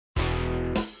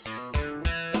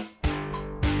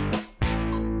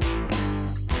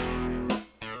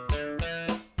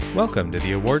Welcome to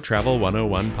the Award Travel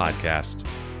 101 podcast.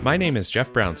 My name is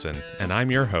Jeff Brownson, and I'm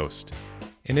your host.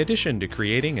 In addition to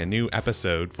creating a new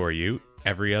episode for you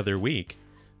every other week,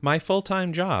 my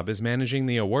full-time job is managing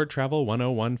the Award Travel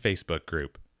 101 Facebook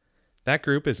group. That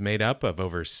group is made up of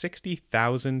over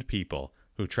 60,000 people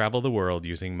who travel the world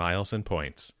using miles and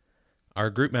points. Our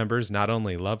group members not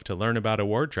only love to learn about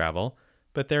award travel,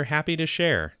 but they're happy to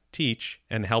share, teach,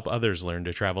 and help others learn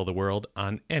to travel the world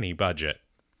on any budget.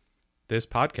 This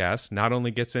podcast not only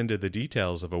gets into the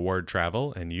details of award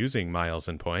travel and using miles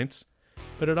and points,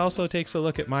 but it also takes a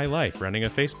look at my life running a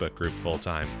Facebook group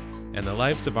full-time and the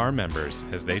lives of our members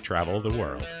as they travel the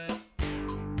world.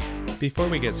 Before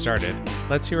we get started,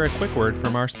 let's hear a quick word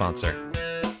from our sponsor.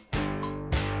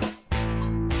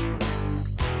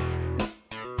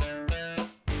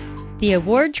 The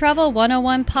Award Travel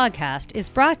 101 podcast is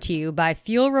brought to you by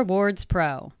Fuel Rewards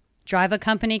Pro. Drive a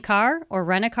company car or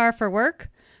rent a car for work?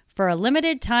 For a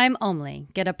limited time only,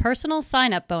 get a personal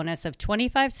sign-up bonus of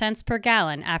 25 cents per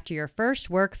gallon after your first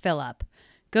work fill-up.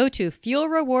 Go to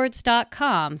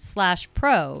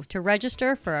fuelrewards.com/pro to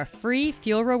register for a free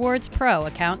Fuel Rewards Pro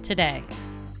account today.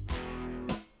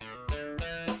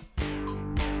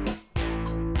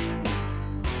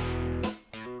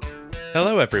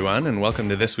 Hello, everyone, and welcome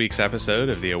to this week's episode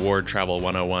of the Award Travel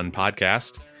 101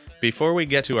 podcast. Before we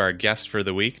get to our guest for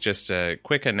the week, just a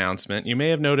quick announcement. You may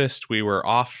have noticed we were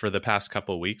off for the past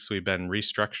couple weeks. We've been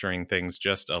restructuring things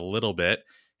just a little bit,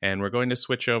 and we're going to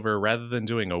switch over. Rather than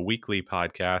doing a weekly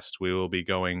podcast, we will be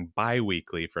going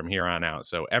bi-weekly from here on out.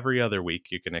 So every other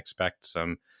week, you can expect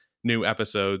some new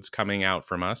episodes coming out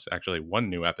from us. Actually,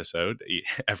 one new episode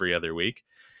every other week.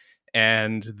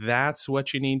 And that's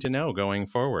what you need to know going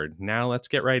forward. Now let's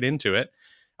get right into it.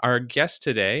 Our guest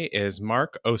today is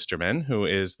Mark Osterman, who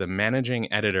is the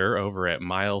managing editor over at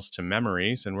Miles to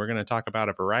Memories, and we're going to talk about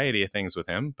a variety of things with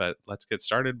him, but let's get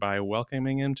started by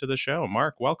welcoming him to the show.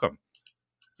 Mark, welcome.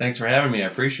 Thanks for having me. I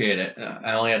appreciate it.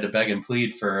 I only had to beg and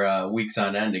plead for weeks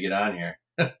on end to get on here.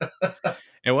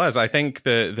 It was. I think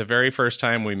the very first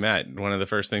time we met, one of the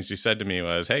first things you said to me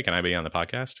was, "Hey, can I be on the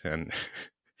podcast?" And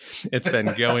it's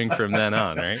been going from then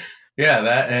on, right? Yeah,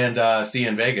 that and see you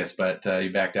in Vegas, but you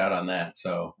backed out on that,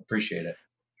 so appreciate it.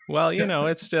 Well,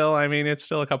 it's still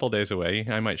a couple days away.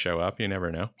 I might show up. You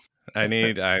never know. I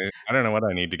don't know what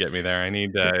I need to get me there. I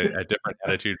need a different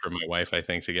attitude from my wife, I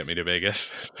think, to get me to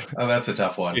Vegas. Oh, that's a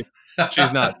tough one.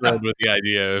 She's not thrilled with the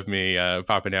idea of me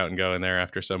popping out and going there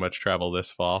after so much travel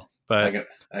this fall. But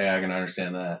I can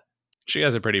understand that. She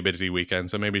has a pretty busy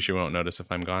weekend, so maybe she won't notice if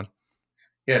I'm gone.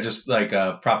 Yeah, just like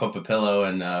prop up a pillow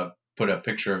and put a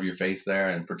picture of your face there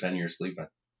and pretend you're sleeping.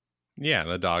 Yeah,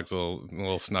 the dogs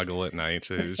will snuggle at night.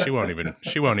 She won't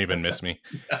even miss me.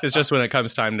 It's just when it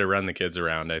comes time to run the kids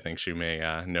around, I think she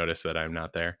may notice that I'm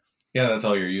not there. Yeah, that's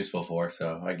all you're useful for,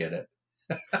 so I get it.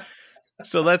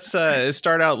 So let's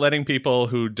start out letting people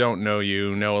who don't know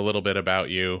you know a little bit about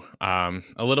you, a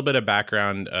little bit of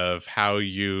background of how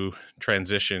you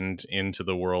transitioned into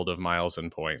the world of miles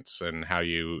and points and how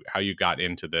you got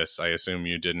into this. I assume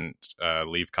you didn't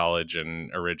leave college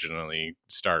and originally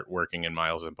start working in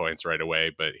miles and points right away,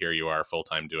 but here you are full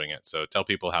time doing it. So tell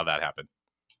people how that happened.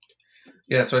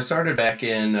 Yeah, so I started back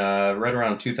in right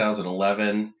around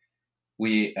 2011.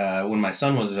 When my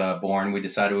son was born, we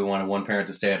decided we wanted one parent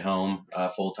to stay at home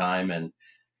full time, and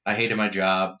I hated my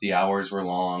job. The hours were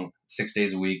long, 6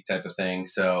 days a week type of thing.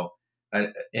 So,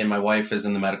 and my wife is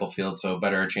in the medical field, so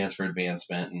better chance for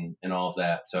advancement and all of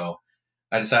that. So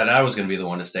I decided I was going to be the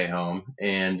one to stay home,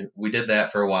 and we did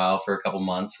that for a while, for a couple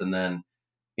months, and then,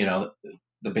 the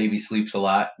baby sleeps a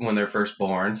lot when they're first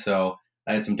born. So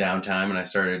I had some downtime, and I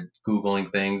started Googling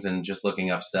things and just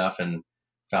looking up stuff, and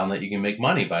found that you can make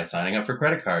money by signing up for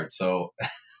credit cards. So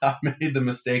I made the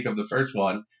mistake of the first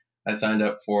one. I signed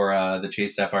up for the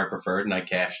Chase Sapphire Preferred, and I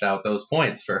cashed out those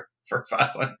points for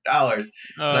 $500. Oh,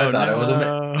 and I thought no. it was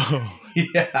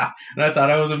yeah, and I thought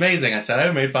I was amazing. I said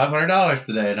I made $500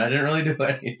 today, and I didn't really do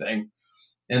anything.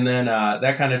 And then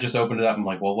that kind of just opened it up. I'm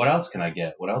like, well, what else can I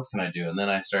get? What else can I do? And then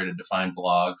I started to find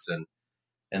blogs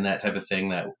and that type of thing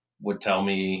that would tell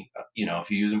me,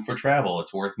 if you use them for travel,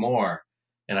 it's worth more.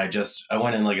 And I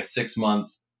went in like a 6 month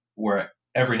where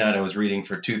every night I was reading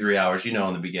for 2-3 hours, in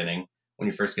the beginning when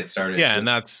you first get started. Yeah. And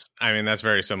that's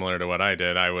very similar to what I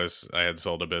did. I had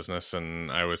sold a business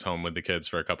and I was home with the kids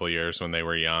for a couple of years when they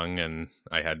were young, and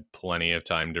I had plenty of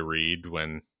time to read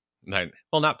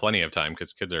not plenty of time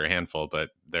because kids are a handful, but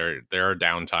there are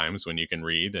down times when you can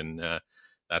read. And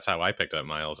that's how I picked up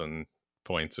miles and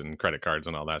points and credit cards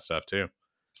and all that stuff too.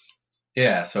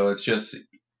 Yeah. So it's just,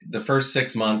 the first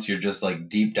 6 months, you're just like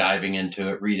deep diving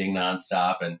into it, reading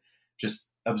nonstop and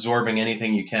just absorbing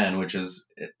anything you can, which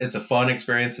is, it's a fun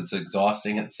experience. It's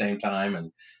exhausting at the same time.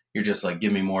 And you're just like,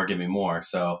 give me more, give me more.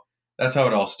 So that's how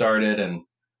it all started. And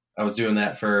I was doing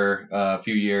that for a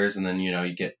few years. And then,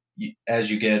 as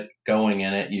you get going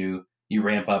in it, you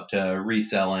ramp up to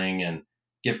reselling and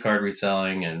gift card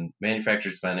reselling and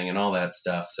manufactured spending and all that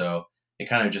stuff. So it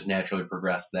kind of just naturally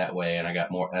progressed that way. And I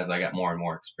got more and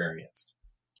more experience.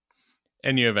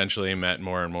 And you eventually met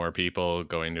more and more people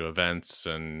going to events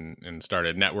and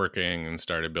started networking and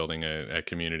started building a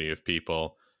community of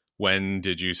people. When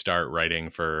did you start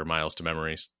writing for Miles to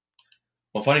Memories?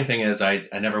 Well, funny thing is, I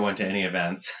never went to any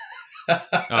events.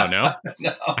 Oh, no?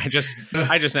 No. I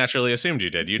just naturally assumed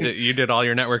you did. You did all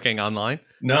your networking online?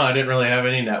 No, I didn't really have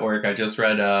any network. I just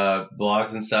read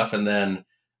blogs and stuff, and then,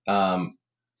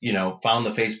 found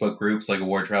the Facebook groups like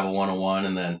Award Travel 101,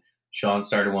 and then Sean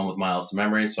started one with Miles to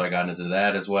Memories, so I got into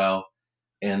that as well.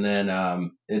 And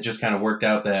then it just kind of worked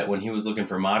out that when he was looking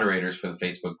for moderators for the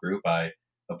Facebook group, I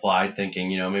applied thinking,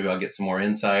 maybe I'll get some more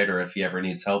insight, or if he ever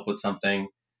needs help with something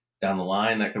down the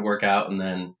line that could work out. And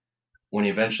then when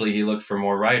eventually he looked for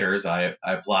more writers, I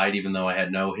applied even though I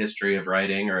had no history of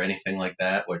writing or anything like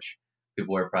that, which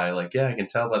people were probably like, yeah, I can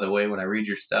tell by the way when I read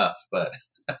your stuff. But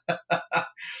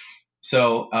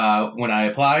so when I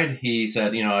applied, he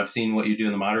said, I've seen what you do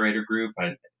in the moderating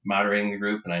the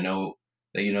group, and I know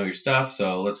that you know your stuff,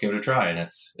 so let's give it a try. And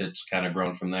it's kind of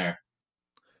grown from there.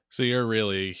 So you're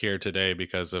really here today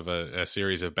because of a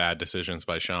series of bad decisions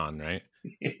by Sean, right?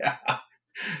 Yeah.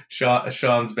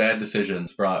 Sean's bad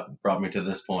decisions brought me to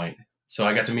this point. So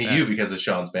I got to meet you because of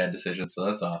Sean's bad decisions. So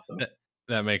that's awesome.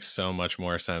 That makes so much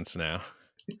more sense now.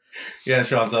 Yeah,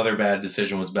 Sean's other bad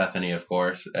decision was Bethany, of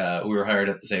course. We were hired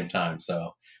at the same time,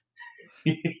 so.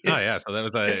 Oh yeah, so that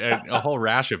was a whole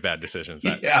rash of bad decisions.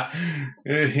 Yeah,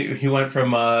 he went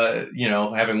from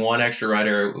having one extra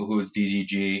writer who was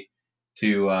DGG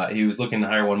to he was looking to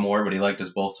hire one more, but he liked us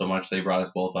both so much they brought us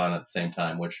both on at the same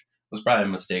time, which was probably a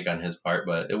mistake on his part,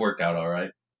 but it worked out all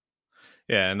right.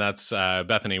 Yeah, and that's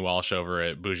Bethany Walsh over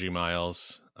at Bougie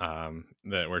Miles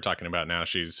that we're talking about now.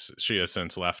 She has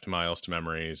since left Miles to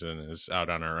Memories and is out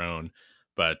on her own.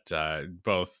 But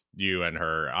both you and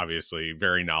her, obviously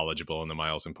very knowledgeable in the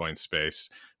miles and points space.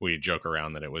 We joke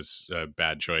around that it was a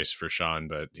bad choice for Sean,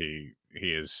 but he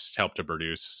has helped to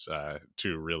produce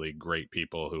two really great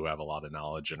people who have a lot of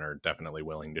knowledge and are definitely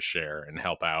willing to share and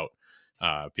help out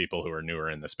people who are newer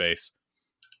in the space.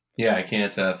 Yeah, I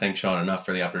can't thank Sean enough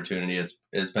for the opportunity.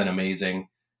 It's been amazing.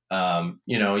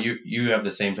 You have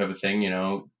the same type of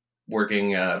thing,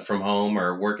 working from home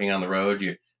or working on the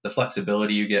road. The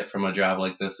flexibility you get from a job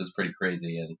like this is pretty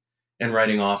crazy, and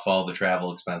writing off all the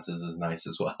travel expenses is nice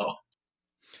as well.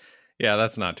 Yeah,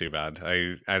 that's not too bad.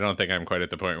 I don't think I'm quite at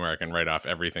the point where I can write off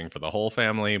everything for the whole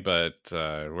family, but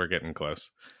we're getting close.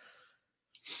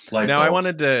 Life now,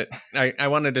 goals. I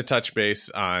wanted to touch base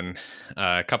on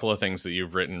a couple of things that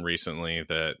you've written recently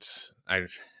that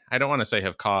I don't want to say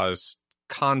have caused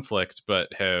conflict,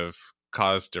 but have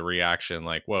caused a reaction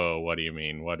like, whoa, what do you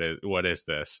mean? What is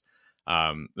this?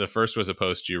 The first was a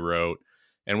post you wrote,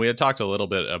 and we had talked a little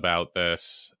bit about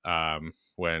this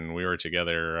when we were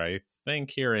together, I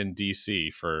think here in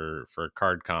DC for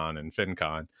CardCon and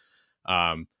FinCon.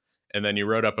 And then you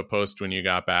wrote up a post when you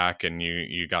got back, and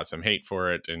you got some hate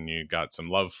for it and you got some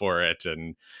love for it.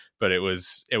 But it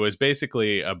was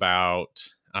basically about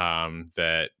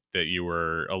that you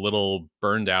were a little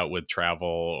burned out with travel,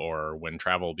 or when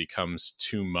travel becomes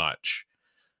too much.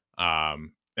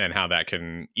 And how that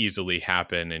can easily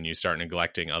happen and you start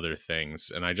neglecting other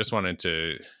things. And I just wanted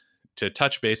to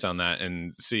touch base on that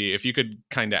and see if you could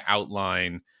kind of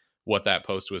outline what that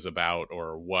post was about,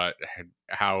 or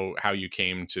how you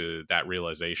came to that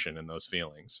realization and those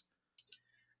feelings.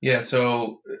 Yeah.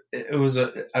 So I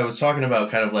was talking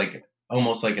about kind of like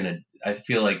almost like I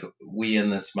feel like we in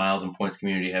this Miles and Points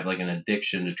community have like an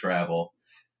addiction to travel.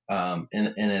 And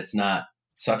it's not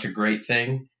such a great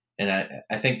thing. And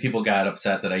I think people got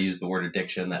upset that I used the word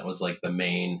addiction. That was like the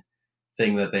main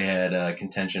thing that they had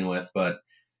contention with. But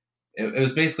it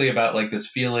was basically about like this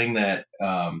feeling that,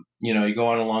 you go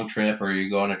on a long trip, or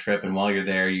you go on a trip, and while you're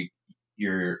there,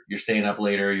 you're staying up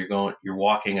later, you're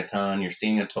walking a ton, you're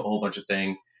seeing a whole bunch of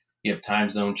things. You have time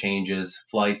zone changes,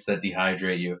 flights that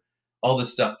dehydrate you. All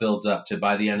this stuff builds up to,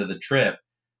 by the end of the trip,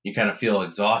 you kind of feel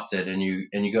exhausted, and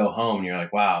you go home and you're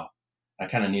like, wow, I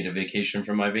kind of need a vacation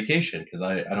from my vacation because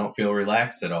I don't feel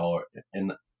relaxed at all,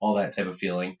 and all that type of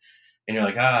feeling. And you're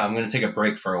like, I'm going to take a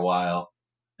break for a while,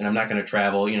 and I'm not going to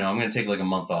travel. I'm going to take like a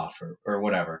month off or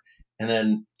whatever. And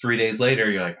then 3 days later,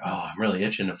 you're like, I'm really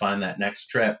itching to find that next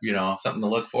trip, something to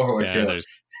look forward to.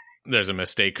 there's a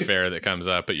mistake fare that comes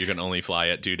up, but you can only fly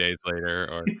it 2 days later.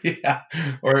 Or Yeah,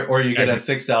 or you get a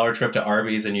 $6 trip to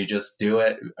Arby's and you just do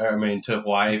it. I mean, to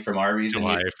Hawaii from Arby's.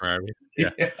 Hawaii from Arby's. Yeah.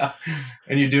 Yeah,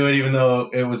 and you do it even though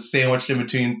it was sandwiched in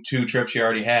between two trips you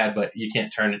already had, but you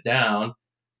can't turn it down.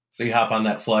 So you hop on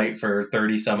that flight for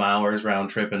 30 some hours round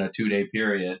trip in a 2-day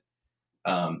period.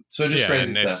 So just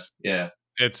crazy stuff. Yeah.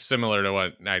 It's similar to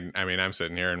what I mean, I'm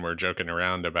sitting here and we're joking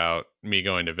around about me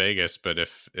going to Vegas, but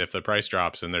if the price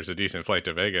drops and there's a decent flight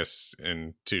to Vegas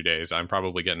in 2 days, I'm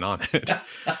probably getting on it.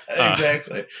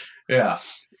 Exactly. Yeah.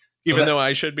 So even though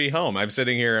I should be home, I'm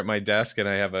sitting here at my desk and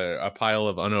I have a pile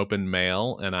of unopened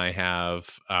mail, and I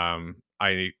have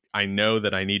I know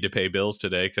that I need to pay bills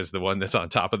today because the one that's on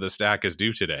top of the stack is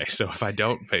due today. So if I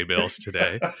don't pay bills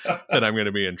today, then I'm going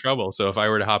to be in trouble. So if I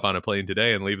were to hop on a plane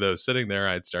today and leave those sitting there,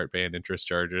 I'd start paying interest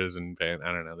charges and paying,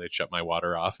 I don't know, they'd shut my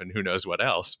water off and who knows what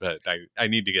else. But I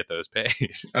need to get those paid.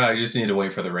 You just need to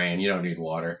wait for the rain. You don't need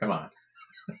water. Come on.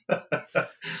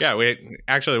 Yeah, we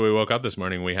woke up this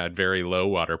morning. We had very low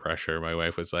water pressure. My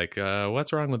wife was like,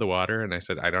 what's wrong with the water? And I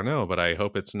said, I don't know, but I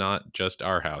hope it's not just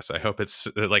our house. I hope it's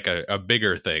like a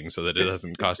bigger thing so that it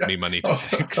doesn't cost me money to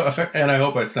fix. And I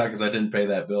hope it's not because I didn't pay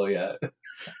that bill yet.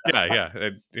 Yeah.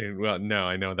 Well, no,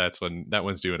 I know that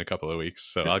one's due in a couple of weeks.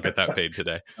 So I'll get that paid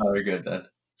today. Oh, very good then.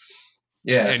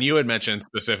 Yeah. And you had mentioned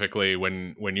specifically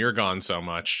when you're gone so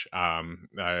much,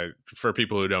 for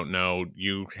people who don't know,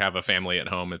 you have a family at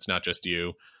home. It's not just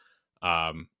you.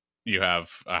 You have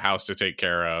a house to take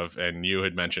care of, and you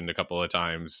had mentioned a couple of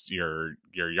times your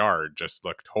yard just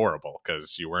looked horrible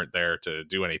because you weren't there to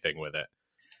do anything with it.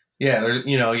 Yeah,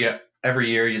 every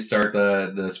year you start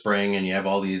the spring and you have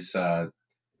all these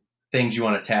things you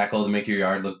want to tackle to make your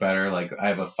yard look better. Like I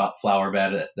have a flower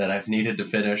bed that I've needed to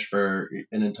finish for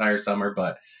an entire summer,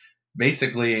 but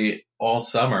basically all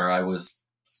summer I was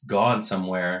gone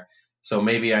somewhere. So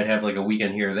maybe I'd have like a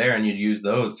weekend here or there, and you'd use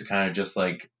those to kind of just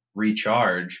like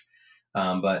recharge.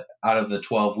 But out of the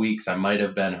 12 weeks, I might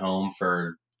have been home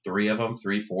for 4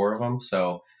 of them.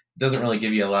 So it doesn't really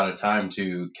give you a lot of time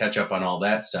to catch up on all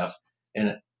that stuff.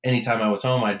 And anytime I was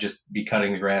home, I'd just be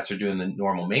cutting the grass or doing the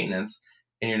normal maintenance,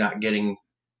 and you're not getting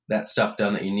that stuff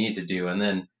done that you need to do. And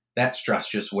then that stress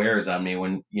just wears on me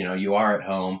when, you are at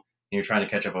home and you're trying to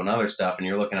catch up on other stuff and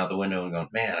you're looking out the window and going,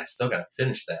 man, I still got to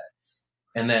finish that.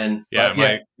 And then,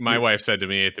 my wife said to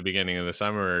me at the beginning of the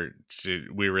summer,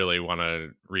 we really want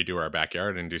to redo our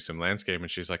backyard and do some landscape.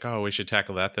 And she's like, oh, we should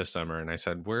tackle that this summer. And I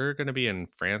said, we're going to be in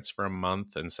France for a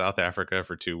month and South Africa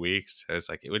for 2 weeks. I was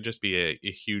like, it would just be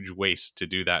a huge waste to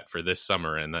do that for this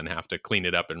summer and then have to clean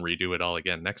it up and redo it all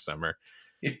again next summer.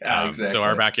 Yeah, exactly. So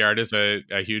our backyard is a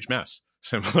huge mess,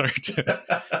 similar to,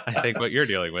 I think, what you're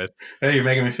dealing with. Hey, you're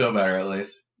making me feel better, at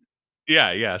least.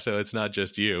 Yeah. So it's not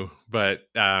just you, but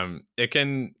it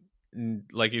can,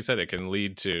 like you said, it can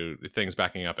lead to things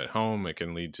backing up at home. It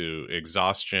can lead to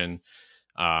exhaustion.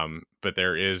 But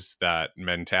there is that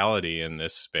mentality in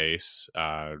this space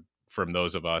from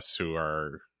those of us who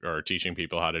are teaching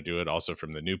people how to do it. Also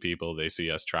from the new people, they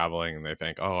see us traveling and they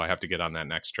think, oh, I have to get on that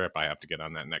next trip. I have to get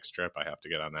on that next trip. I have to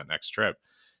get on that next trip.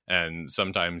 And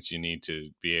sometimes you need to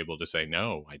be able to say,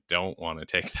 no, I don't want to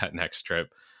take that next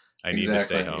trip. I need to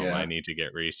stay home. Yeah. I need to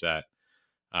get reset.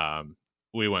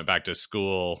 We went back to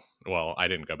school. Well, I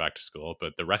didn't go back to school,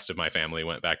 but the rest of my family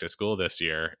went back to school this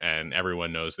year, and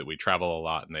everyone knows that we travel a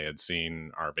lot and they had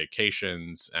seen our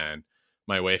vacations. And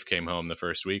my wife came home the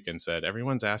first week and said,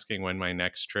 everyone's asking when my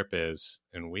next trip is,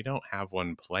 and we don't have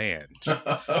one planned.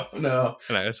 Oh, no.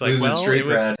 And I was like,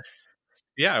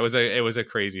 it was a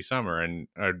crazy summer. And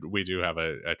we do have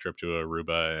a trip to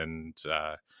Aruba and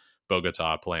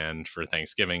Bogota planned for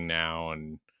Thanksgiving now,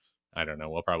 and I don't know,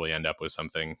 we'll probably end up with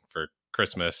something for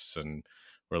Christmas, and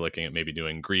we're looking at maybe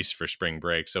doing Greece for spring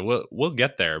break. So we'll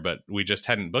get there, but we just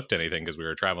hadn't booked anything because we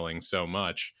were traveling so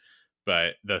much.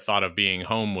 But the thought of being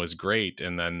home was great,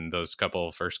 and then those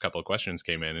first couple of questions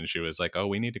came in, and she was like, "Oh,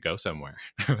 we need to go somewhere."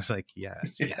 I was like,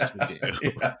 "Yes, we do."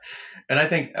 Yeah. And I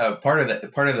think part of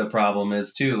the problem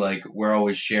is too, like we're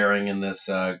always sharing in this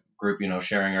group,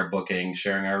 sharing our bookings,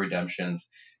 sharing our redemptions,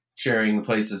 sharing the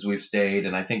places we've stayed.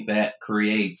 And I think that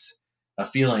creates a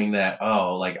feeling that,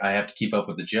 like I have to keep up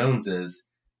with the Joneses.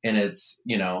 And it's,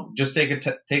 just take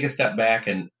a step back.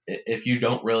 And if you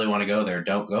don't really want to go there,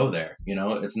 don't go there.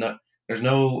 There's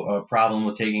no problem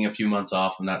with taking a few months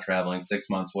off and not traveling, 6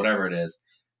 months, whatever it is.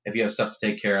 If you have stuff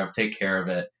to take care of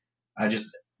it.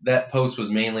 That post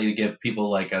was mainly to give people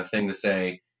like a thing to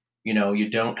say, you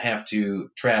don't have to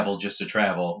travel just to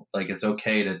travel. Like it's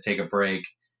okay to take a break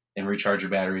and recharge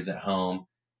your batteries at home.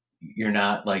 You're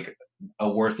not like a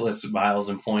worthless miles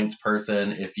and points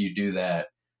person if you do that.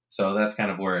 So that's kind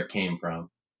of where it came from.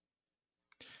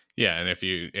 Yeah, and if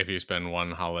you spend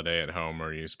one holiday at home,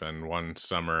 or you spend one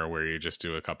summer where you just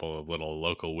do a couple of little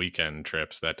local weekend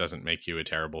trips, that doesn't make you a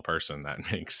terrible person. That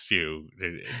makes you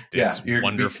it's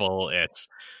wonderful.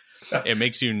 It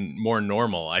makes you more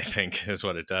normal, I think, is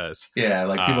what it does. Yeah,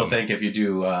 like people think if you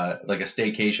do like a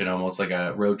staycation, almost like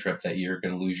a road trip, that you're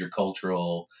going to lose your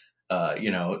cultural,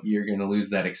 you're going to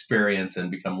lose that experience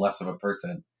and become less of a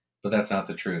person. But that's not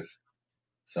the truth.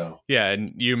 So yeah,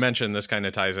 and you mentioned this kind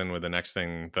of ties in with the next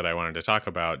thing that I wanted to talk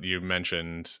about. You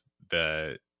mentioned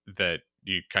that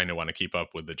you kind of want to keep up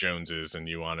with the Joneses, and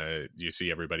you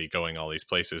see everybody going all these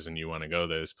places, and you want to go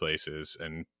those places.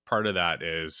 And part of that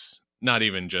is not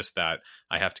even just that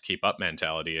I have to keep up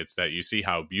mentality. It's that you see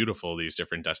how beautiful these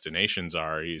different destinations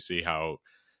are. You see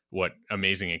what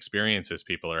amazing experiences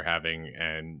people are having,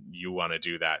 and you want to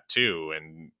do that too.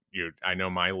 And I know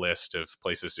my list of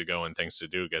places to go and things to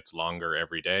do gets longer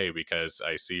every day because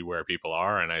I see where people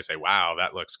are and I say, wow,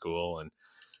 that looks cool. And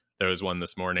there was one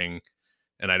this morning,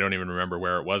 and I don't even remember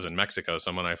where it was in Mexico.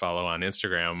 Someone I follow on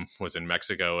Instagram was in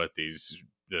Mexico at this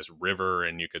river,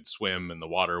 and you could swim and the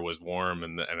water was warm.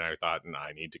 And I thought,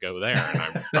 I need to go there. And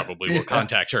I probably will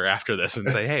contact her after this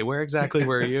and say, hey, where exactly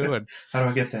were you? And how do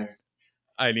I get there?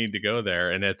 I need to go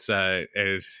there. And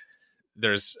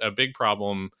there's a big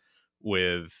problem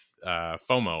with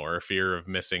FOMO, or fear of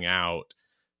missing out,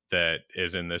 that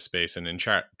is in this space and in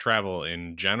travel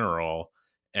in general.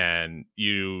 And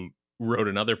you wrote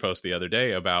another post the other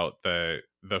day about the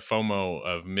FOMO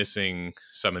of missing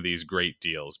some of these great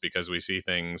deals, because we see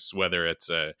things, whether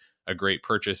it's a great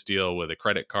purchase deal with a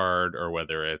credit card, or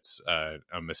whether it's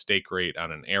a mistake rate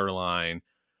on an airline,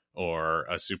 or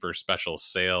a super special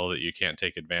sale that you can't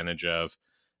take advantage of.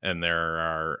 And there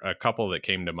are a couple that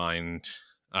came to mind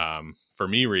for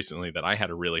me recently that I had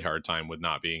a really hard time with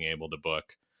not being able to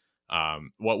book.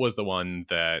 What was the one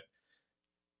that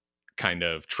kind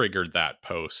of triggered that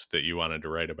post that you wanted to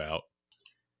write about?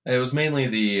 It was mainly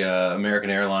the American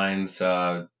Airlines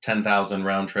 10,000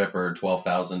 round trip, or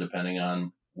 12,000, depending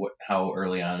on how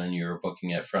early on in your booking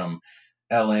it, from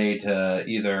LA to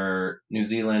either New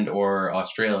Zealand or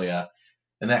Australia.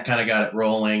 And that kind of got it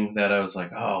rolling, that I was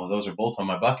like, oh, those are both on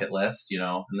my bucket list,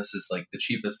 and this is like the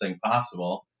cheapest thing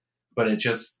possible. But it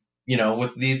just,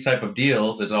 with these type of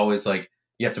deals, it's always like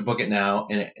you have to book it now,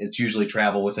 and it's usually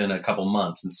travel within a couple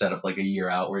months instead of like a year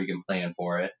out where you can plan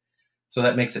for it. So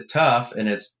that makes it tough, and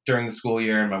it's during the school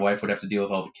year, and my wife would have to deal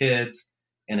with all the kids,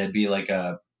 and it'd be like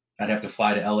I'd have to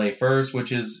fly to LA first,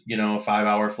 which is, a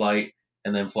 5-hour flight,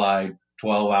 and then fly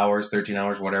 12 hours, 13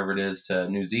 hours, whatever it is, to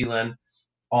New Zealand,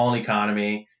 all in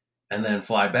economy, and then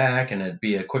fly back, and it'd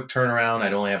be a quick turnaround.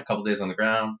 I'd only have a couple days on the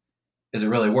ground. Is it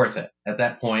really worth it? At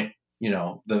that point,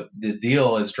 the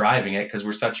deal is driving it, because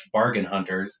we're such bargain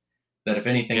hunters that if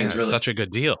anything is really such a good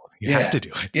deal, you have to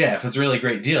do it. Yeah, if it's a really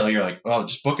great deal, you're like, well,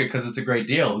 just book it because it's a great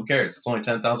deal. Who cares? It's only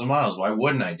 10,000 miles. Why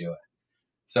wouldn't I do it?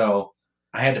 So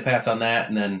I had to pass on that.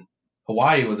 And then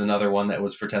Hawaii was another one that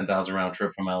was for 10,000 round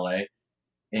trip from LA.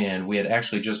 And we had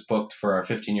actually just booked for our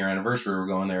 15-year anniversary. We were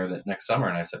going there that next summer.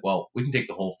 And I said, well, we can take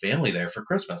the whole family there for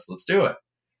Christmas. Let's do it.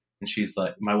 And she's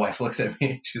like, my wife looks at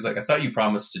me. She's like, I thought you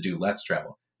promised to do Let's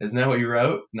Travel. Isn't that what you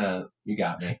wrote? No, you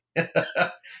got me.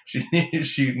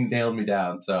 She nailed me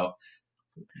down. So,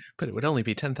 but it would only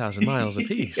be 10,000 miles a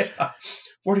piece. Yeah.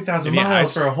 40,000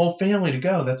 miles for a whole family to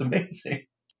go. That's amazing.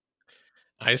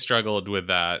 I struggled with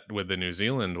that with the New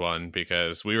Zealand one,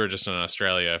 because we were just in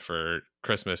Australia for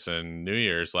Christmas and New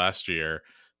Year's last year,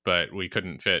 but we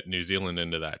couldn't fit New Zealand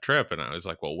into that trip. And I was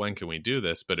like, well, when can we do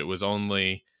this? But it was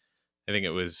only, I think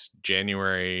it was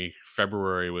January,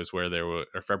 February was where there were,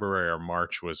 or February or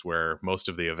March was where most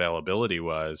of the availability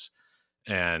was.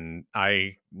 And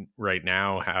I right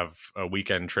now have a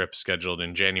weekend trip scheduled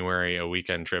in January, a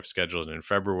weekend trip scheduled in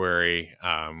February.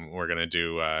 We're going to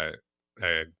do a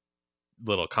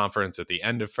little conference at the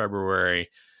end of February.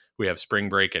 We have spring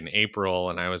break in April.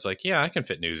 And I was like, yeah, I can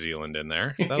fit New Zealand in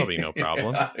there. That'll be no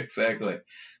problem. Yeah, exactly.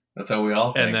 That's how we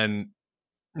all think. And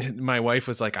then my wife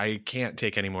was like, I can't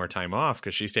take any more time off,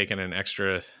 because she's taken an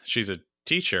extra, she's a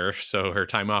teacher, so her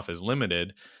time off is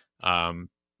limited.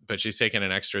 But she's taken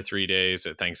an extra 3 days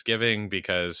at Thanksgiving,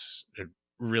 because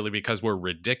we're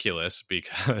ridiculous,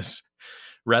 because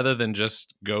rather than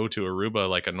just go to Aruba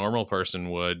like a normal person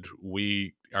would,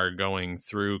 we are going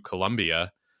through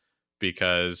Colombia,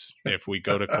 because if we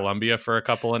go to Colombia for a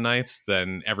couple of nights,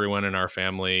 then everyone in our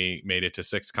family made it to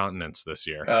 6 continents this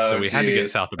year. So we had to get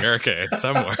South America in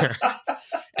somewhere.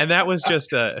 And that was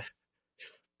just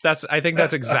I think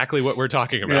that's exactly what we're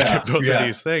talking about in both of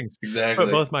these things. Exactly.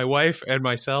 But both my wife and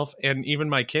myself and even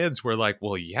my kids were like,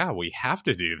 well, yeah, we have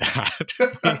to do that.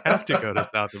 We have to go to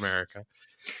South America.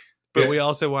 But we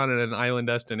also wanted an island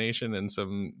destination and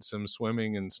some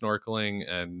swimming and snorkeling.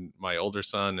 And my older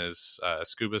son is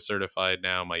scuba certified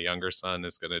now. My younger son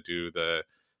is going to do the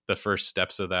first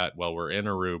steps of that while we're in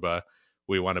Aruba.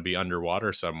 We want to be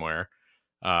underwater somewhere.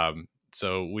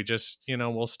 So we just,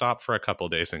 we'll stop for a couple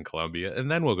days in Colombia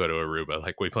and then we'll go to Aruba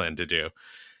like we plan to do.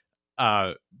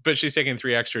 But she's taking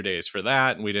 3 extra days for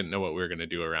that. And we didn't know what we were going to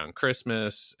do around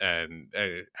Christmas. And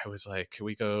I was like, can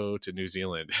we go to New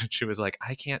Zealand? And she was like,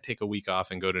 I can't take a week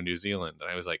off and go to New Zealand. And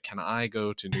I was like, can I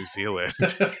go to New Zealand?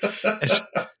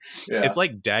 It's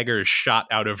like daggers shot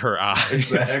out of her eyes.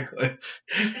 Exactly.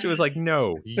 She was like,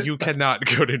 no, you cannot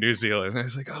go to New Zealand. And I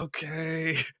was like,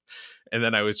 okay. And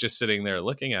then I was just sitting there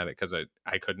looking at it because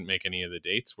I couldn't make any of the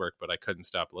dates work, but I couldn't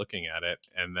stop looking at it.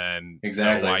 And then the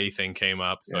Hawaii thing came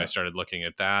up. So I started looking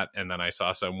at that. And then I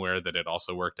saw somewhere that it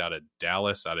also worked out of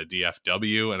Dallas, out of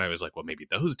DFW. And I was like, well, maybe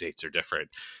those dates are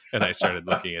different. And I started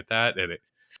looking at that.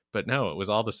 But no, it was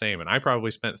all the same. And I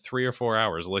probably spent 3 or 4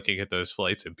 hours looking at those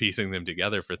flights and piecing them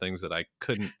together for things that I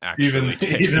couldn't actually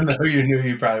take. Even though you knew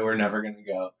you probably were never going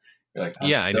to go. You're like,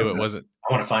 I knew it wasn't.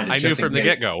 I want to find it. I knew from the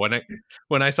get-go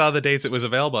when I saw the dates it was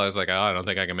available. I was like, I don't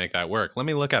think I can make that work. Let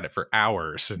me look at it for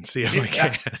hours and see if I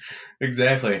can.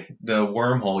 Exactly. The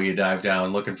wormhole you dive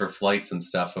down looking for flights and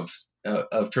stuff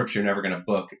of trips you're never going to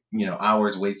book.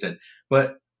 Hours wasted.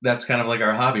 But that's kind of like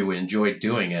our hobby. We enjoy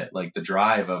doing it, like the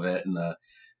drive of it and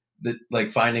the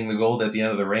like finding the gold at the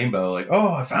end of the rainbow. Like,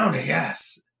 oh, I found it.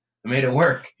 Yes. I made it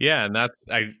work. Yeah, and that's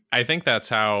I think that's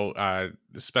how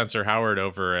Spencer Howard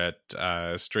over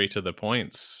at Straight to the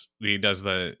Points, he does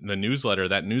the newsletter.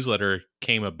 That newsletter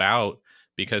came about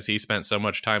because he spent so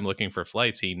much time looking for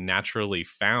flights. He naturally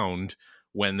found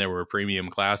when there were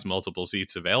premium class multiple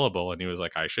seats available, and he was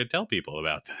like, I should tell people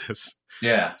about this.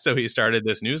 Yeah. So he started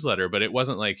this newsletter, but it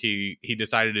wasn't like he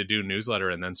decided to do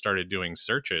newsletter and then started doing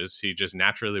searches. He just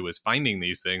naturally was finding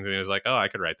these things, and he was like, oh, I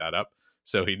could write that up.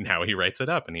 So now he writes it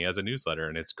up and he has a newsletter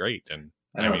and it's great. And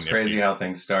I know it's crazy how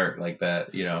things start like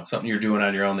that, something you're doing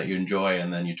on your own that you enjoy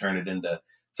and then you turn it into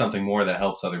something more that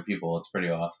helps other people. It's pretty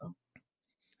awesome.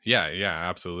 Yeah,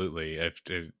 absolutely.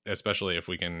 Especially if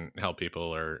we can help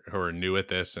people who are new at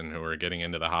this and who are getting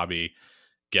into the hobby,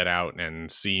 get out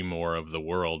and see more of the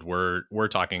world. We're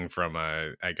talking from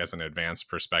an advanced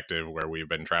perspective where we've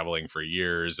been traveling for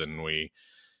years, and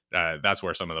that's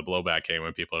where some of the blowback came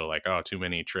when people are like, oh, too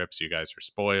many trips. You guys are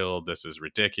spoiled. This is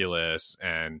ridiculous.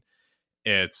 And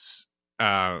it's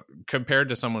compared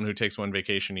to someone who takes one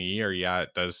vacation a year. Yeah,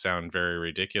 it does sound very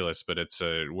ridiculous, but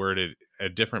we're at a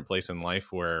different place in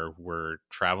life where we're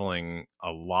traveling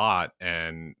a lot.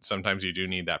 And sometimes you do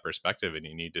need that perspective and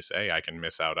you need to say, I can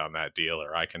miss out on that deal,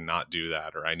 or I cannot do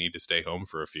that, or I need to stay home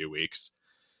for a few weeks.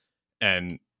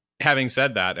 And having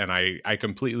said that, and I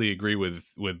completely agree with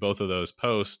both of those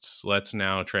posts, let's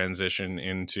now transition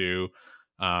into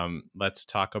let's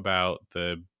talk about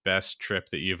the best trip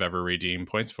that you've ever redeemed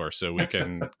points for, so we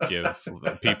can give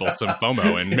people some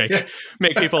FOMO and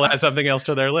make people add something else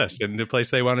to their list and the place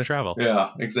they want to travel.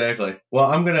 Yeah, exactly. Well,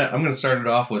 I'm gonna start it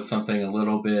off with something a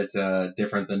little bit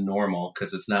different than normal,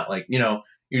 because it's not like,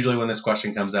 usually when this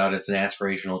question comes out, it's an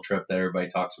aspirational trip that everybody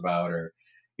talks about, or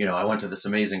I went to this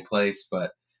amazing place.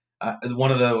 But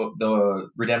one of the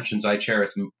redemptions I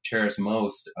cherish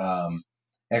most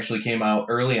actually came out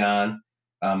early on.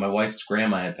 My wife's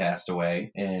grandma had passed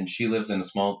away, and she lives in a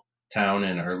small town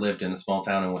lived in a small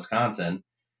town in Wisconsin.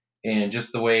 And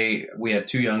just the way we had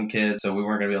 2 young kids, so we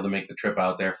weren't going to be able to make the trip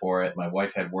out there for it. My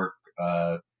wife had work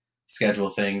schedule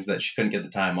things that she couldn't get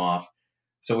the time off.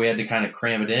 So we had to kind of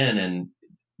cram it in, and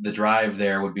the drive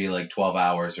there would be like 12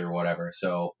 hours or whatever.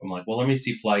 So I'm like, well, let me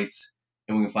see flights.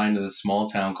 And we can find this small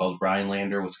town called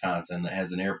Rhinelander, Wisconsin, that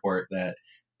has an airport that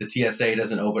the TSA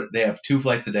doesn't open. They have 2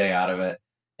 flights a day out of it,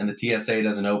 and the TSA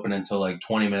doesn't open until like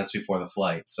 20 minutes before the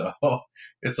flight. So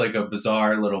it's like a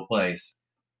bizarre little place.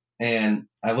 And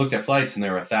I looked at flights, and they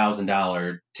were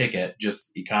 $1,000 ticket,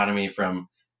 just economy from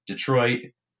Detroit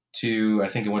to, I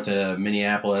think it went to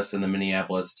Minneapolis, and then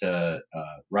Minneapolis to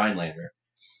Rhinelander.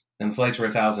 And the flights were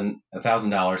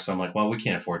 $1,000. So I'm like, well, we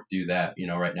can't afford to do that.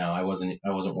 Right now I wasn't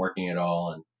working at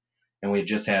all. And we had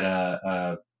just had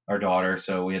our daughter.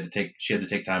 So she had to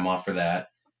take time off for that.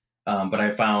 But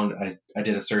I found, I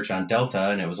did a search on Delta,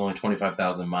 and it was only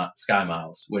 25,000 sky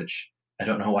miles, which I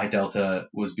don't know why Delta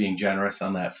was being generous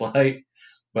on that flight,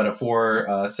 but a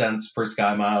 4 cents per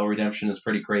sky mile redemption is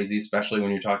pretty crazy, especially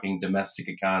when you're talking domestic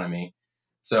economy.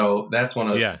 So that's one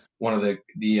of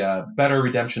the better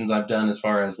redemptions I've done, as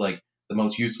far as like the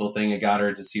most useful thing. It got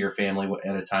her to see her family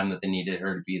at a time that they needed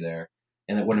her to be there,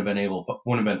 and that wouldn't have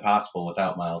been possible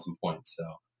without miles and points. So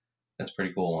that's a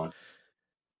pretty cool one.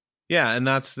 Yeah, and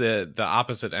that's the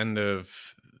opposite end of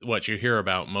what you hear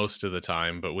about most of the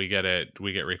time, but we get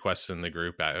requests in the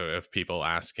group of people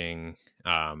asking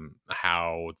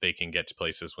how they can get to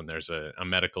places when there's a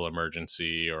medical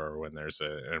emergency, or when there's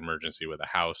an emergency with a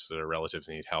house that their relatives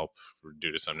need help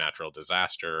due to some natural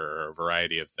disaster, or a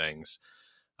variety of things.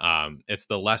 It's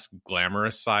the less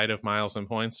glamorous side of miles and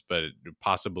points, but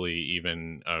possibly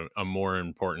even a more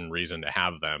important reason to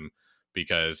have them,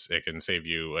 because it can save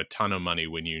you a ton of money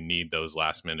when you need those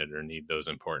last minute or need those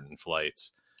important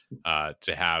flights,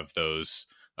 to have those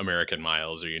American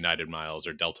miles or United miles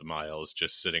or Delta miles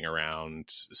just sitting around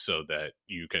so that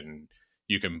you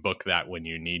can book that when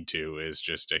you need to, is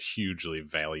just a hugely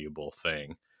valuable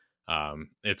thing.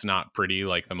 It's not pretty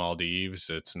like the Maldives.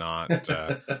 It's not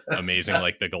amazing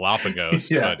like the Galapagos,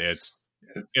 but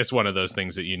it's one of those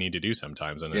things that you need to do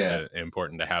sometimes, and it's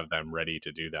important to have them ready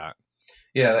to do that.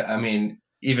 Yeah, I mean,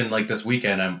 even like this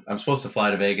weekend, I'm supposed to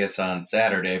fly to Vegas on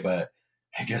Saturday, but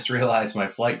I just realized my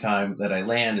flight time that I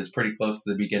land is pretty close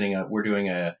to the beginning of. We're doing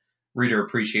a reader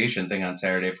appreciation thing on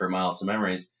Saturday for Miles to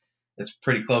Memories. It's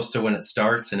pretty close to when it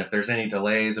starts, and if there's any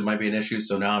delays, it might be an issue.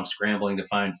 So now I'm scrambling to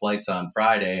find flights on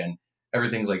Friday, and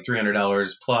everything's like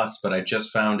 $300 plus. But I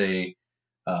just found a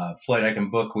flight I can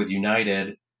book with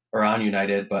United or on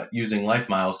United, but using Life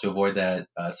Miles to avoid that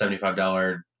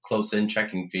 $75 close-in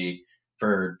checking fee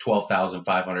for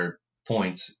 12,500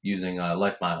 points using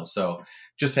Life Miles. So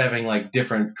just having like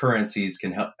different currencies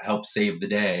can help save the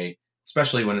day,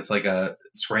 especially when it's like a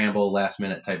scramble last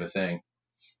minute type of thing.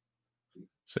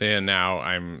 So, and now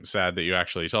I'm sad that you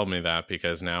actually told me that,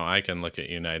 because now I can look at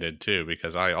United too,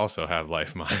 because I also have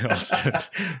Life Miles.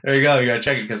 There you go. You got to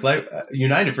check it, because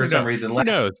United, for some reason, who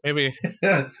knows? Maybe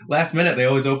last minute, they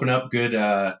always open up good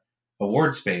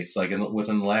award space like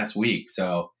within the last week.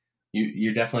 So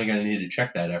you're definitely going to need to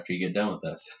check that after you get done with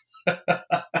this.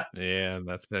 Yeah,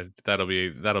 that'll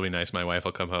be nice. My wife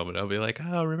will come home and I'll be like,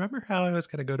 oh, remember how I was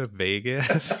going to go to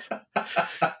Vegas?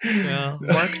 Well,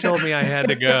 Mark told me I had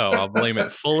to go. I'll blame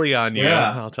it fully on you.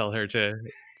 Yeah. I'll tell her to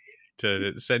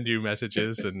send you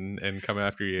messages and come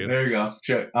after you. There you go.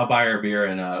 Sure. I'll buy her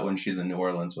beer when she's in New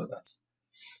Orleans with us.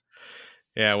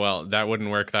 Yeah, well, that wouldn't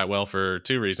work that well for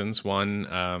two reasons.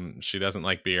 One, she doesn't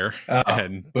like beer.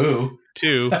 And boo.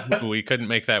 Two, we couldn't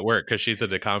make that work because she's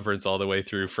at a conference all the way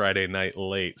through Friday night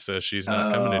late, so she's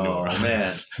not coming to New Orleans.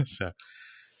 Man. So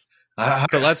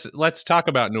but let's talk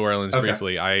about New Orleans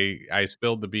briefly. I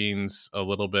spilled the beans a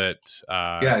little bit.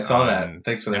 I saw that.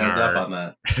 Thanks for the heads up on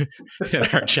that. In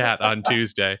our chat on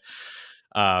Tuesday.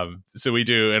 So we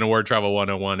do an Award Travel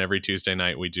 101 every Tuesday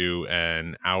night. We do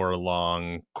an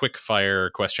hour-long quick fire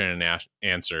question and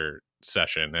answer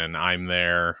session, and I'm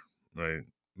there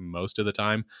most of the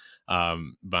time.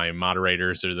 My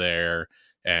moderators are there,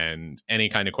 and any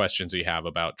kind of questions you have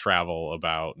about travel,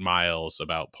 about miles,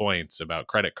 about points, about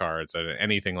credit cards,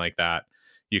 anything like that,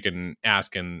 you can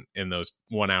ask in those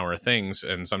 1 hour things.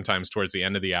 And sometimes towards the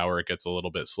end of the hour, it gets a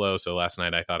little bit slow. So last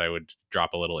night I thought I would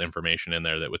drop a little information in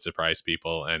there that would surprise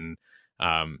people. And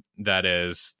that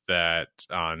is that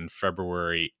on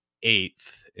February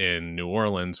 8th in New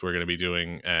Orleans, we're going to be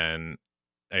doing a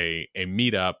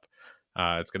meetup.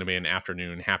 It's going to be an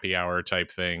afternoon happy hour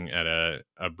type thing at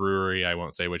a brewery. I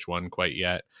won't say which one quite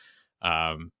yet.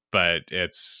 But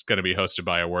it's going to be hosted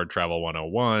by Award Travel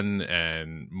 101,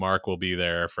 and Mark will be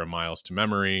there from Miles to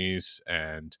Memories,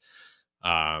 and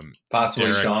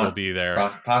possibly Derek Sean will be there.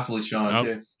 Possibly Sean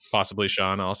too. Possibly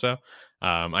Sean also.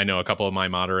 I know a couple of my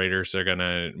moderators are going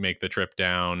to make the trip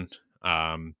down.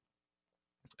 I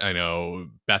know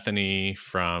Bethany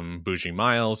from Bougie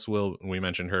Miles we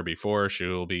mentioned her before. She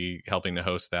will be helping to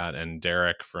host that, and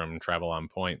Derek from Travel on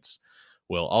Points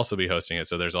will also be hosting it.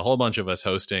 So there's a whole bunch of us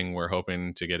hosting. We're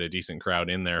hoping to get a decent crowd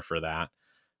in there for that.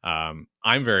 I'm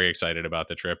very excited about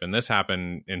the trip. And this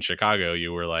happened in Chicago.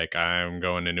 You were like, I'm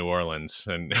going to New Orleans.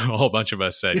 And a whole bunch of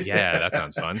us said, yeah, that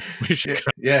sounds fun. We should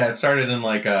go. Yeah, it started in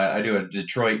I do a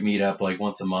Detroit meetup like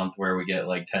once a month where we get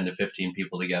like 10 to 15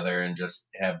 people together and just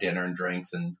have dinner and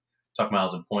drinks and talk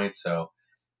miles and points. So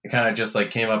it kind of just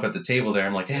came up at the table there.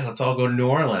 I'm like, hey, let's all go to New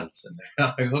Orleans. And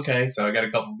they're like, okay. So I got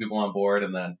a couple people on board,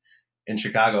 and then in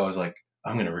Chicago, I was like,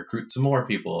 I'm going to recruit some more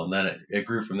people. And then it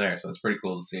grew from there. So it's pretty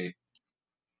cool to see.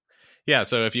 Yeah.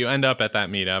 So if you end up at that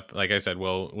meetup, like I said,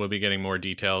 we'll be getting more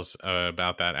details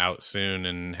about that out soon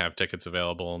and have tickets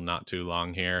available not too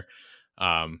long here.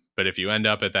 But if you end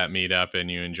up at that meetup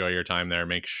and you enjoy your time there,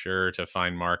 make sure to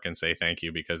find Mark and say thank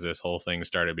you, because this whole thing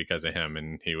started because of him.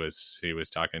 And he was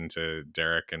talking to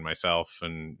Derek and myself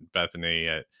and Bethany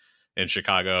at in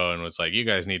Chicago and was like, you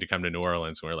guys need to come to New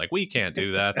Orleans. And we were like, we can't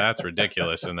do that. That's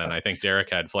ridiculous. And then I think Derek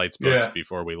had flights booked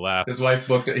before we left. His wife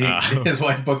booked it. His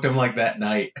wife booked him like that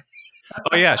night.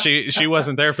 Oh yeah. She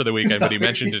wasn't there for the weekend, but he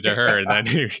mentioned it to her. And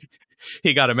then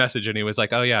he got a message and he was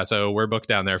like, oh yeah, so we're booked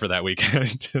down there for that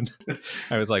weekend. And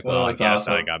I was like, well, I guess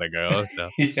awesome. I gotta go. So,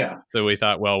 so we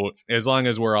thought, well, as long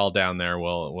as we're all down there,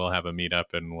 we'll have a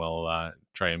meetup and we'll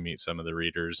try and meet some of the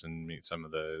readers and meet some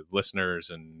of the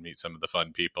listeners and meet some of the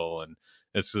fun people. And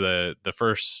it's the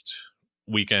first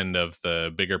weekend of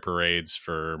the bigger parades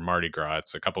for Mardi Gras.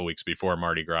 It's a couple weeks before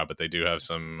Mardi Gras, but they do have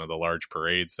some of the large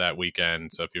parades that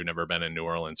weekend. So if you've never been in New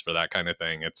Orleans for that kind of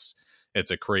thing, it's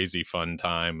a crazy fun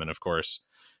time. And of course,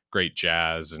 great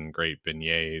jazz and great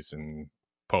beignets and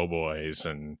po' boys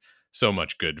and so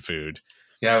much good food.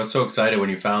 Yeah, I was so excited when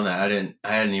you found that.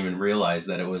 I hadn't even realized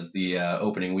that it was the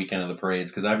opening weekend of the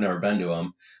parades, because I've never been to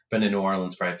them. Been to New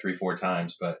Orleans probably 3-4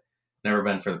 times, but never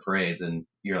been for the parades. And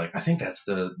you're like, I think that's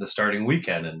the starting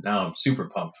weekend, and now I'm super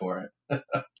pumped for it.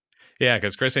 Yeah,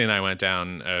 because Chrissy and I went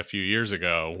down a few years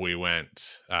ago. We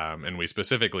went and we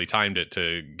specifically timed it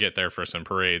to get there for some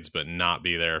parades, but not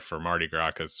be there for Mardi Gras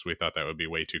because we thought that would be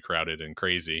way too crowded and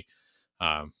crazy.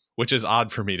 Which is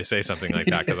odd for me to say something like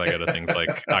that because I go to things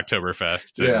like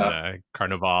Oktoberfest and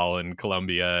Carnival and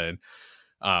Columbia.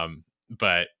 And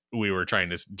but we were trying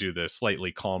to do the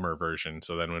slightly calmer version.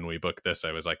 So then when we booked this,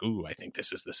 I was like, ooh, I think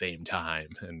this is the same time.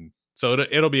 And so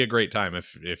it'll be a great time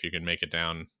if you can make it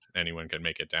down. Anyone can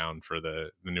make it down for the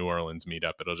New Orleans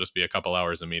meetup. It'll just be a couple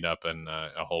hours of meetup and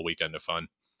a whole weekend of fun.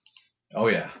 Oh,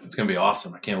 yeah. It's going to be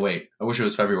awesome. I can't wait. I wish it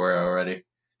was February already.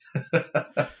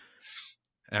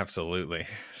 Absolutely.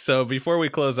 So before we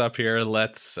close up here,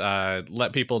 let's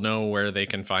let people know where they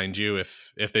can find you.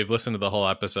 If they've listened to the whole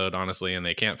episode, honestly, and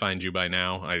they can't find you by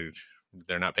now,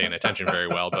 they're not paying attention very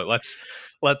well. But let's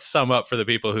sum up for the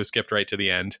people who skipped right to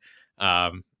the end,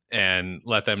 and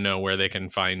let them know where they can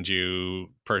find you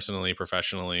personally,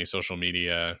 professionally, social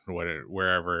media,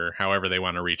 wherever, however they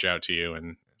want to reach out to you.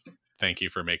 And thank you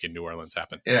for making New Orleans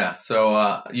happen. Yeah.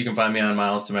 So you can find me on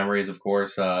Miles to Memories, of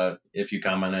course. If you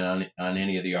commented on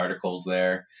any of the articles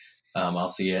there, I'll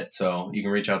see it. So you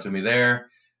can reach out to me there.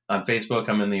 On Facebook,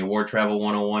 I'm in the Award Travel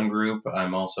 101 group.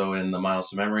 I'm also in the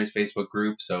Miles to Memories Facebook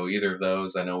group. So either of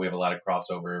those, I know we have a lot of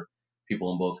crossover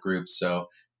people in both groups. So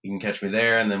you can catch me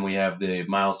there. And then we have the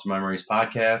Miles to Memories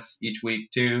podcast each week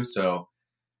too. So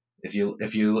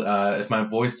if my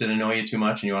voice didn't annoy you too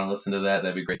much and you want to listen to that,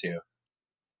 that'd be great too.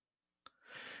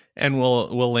 And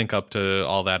we'll link up to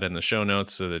all that in the show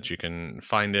notes so that you can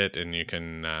find it and you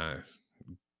can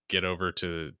get over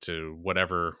to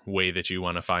whatever way that you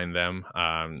want to find them.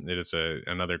 It is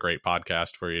another great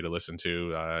podcast for you to listen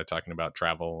to, talking about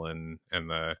travel and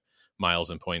the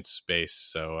miles and points space.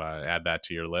 So add that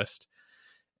to your list.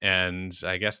 And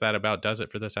I guess that about does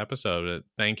it for this episode.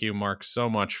 Thank you, Mark, so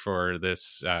much for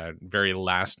this very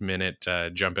last minute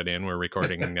jumping in. We're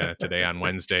recording today on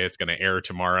Wednesday. It's going to air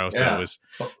tomorrow. So it was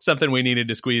something we needed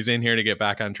to squeeze in here to get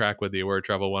back on track with the Award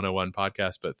Travel 101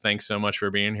 podcast. But thanks so much for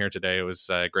being here today. It was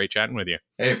great chatting with you.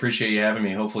 Hey, appreciate you having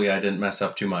me. Hopefully I didn't mess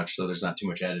up too much, so there's not too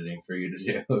much editing for you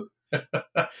to do.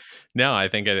 No, I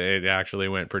think it actually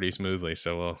went pretty smoothly.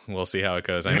 So we'll see how it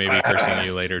goes. I may be cursing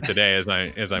you later today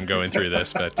as I'm going through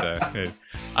this, but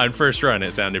on first run,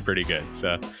 it sounded pretty good.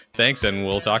 So thanks, and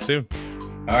we'll talk soon.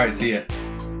 All right, see ya.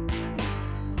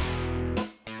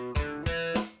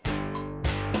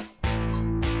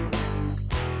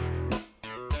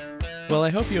 Well, I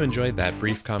hope you enjoyed that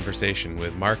brief conversation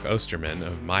with Mark Osterman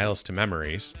of Miles to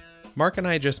Memories. Mark and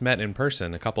I just met in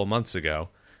person a couple months ago,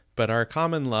 but our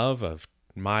common love of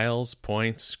miles,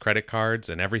 points, credit cards,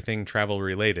 and everything travel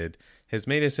related has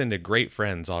made us into great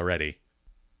friends already.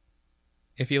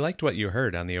 If you liked what you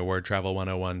heard on the Award Travel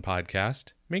 101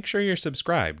 podcast, make sure you're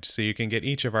subscribed so you can get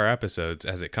each of our episodes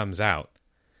as it comes out.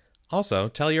 Also,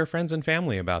 tell your friends and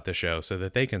family about the show so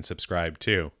that they can subscribe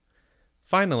too.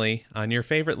 Finally, on your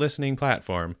favorite listening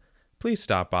platform, please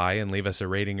stop by and leave us a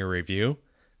rating or review.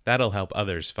 That'll help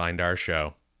others find our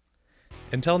show.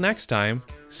 Until next time,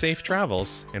 safe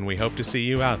travels, and we hope to see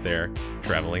you out there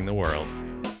traveling the world.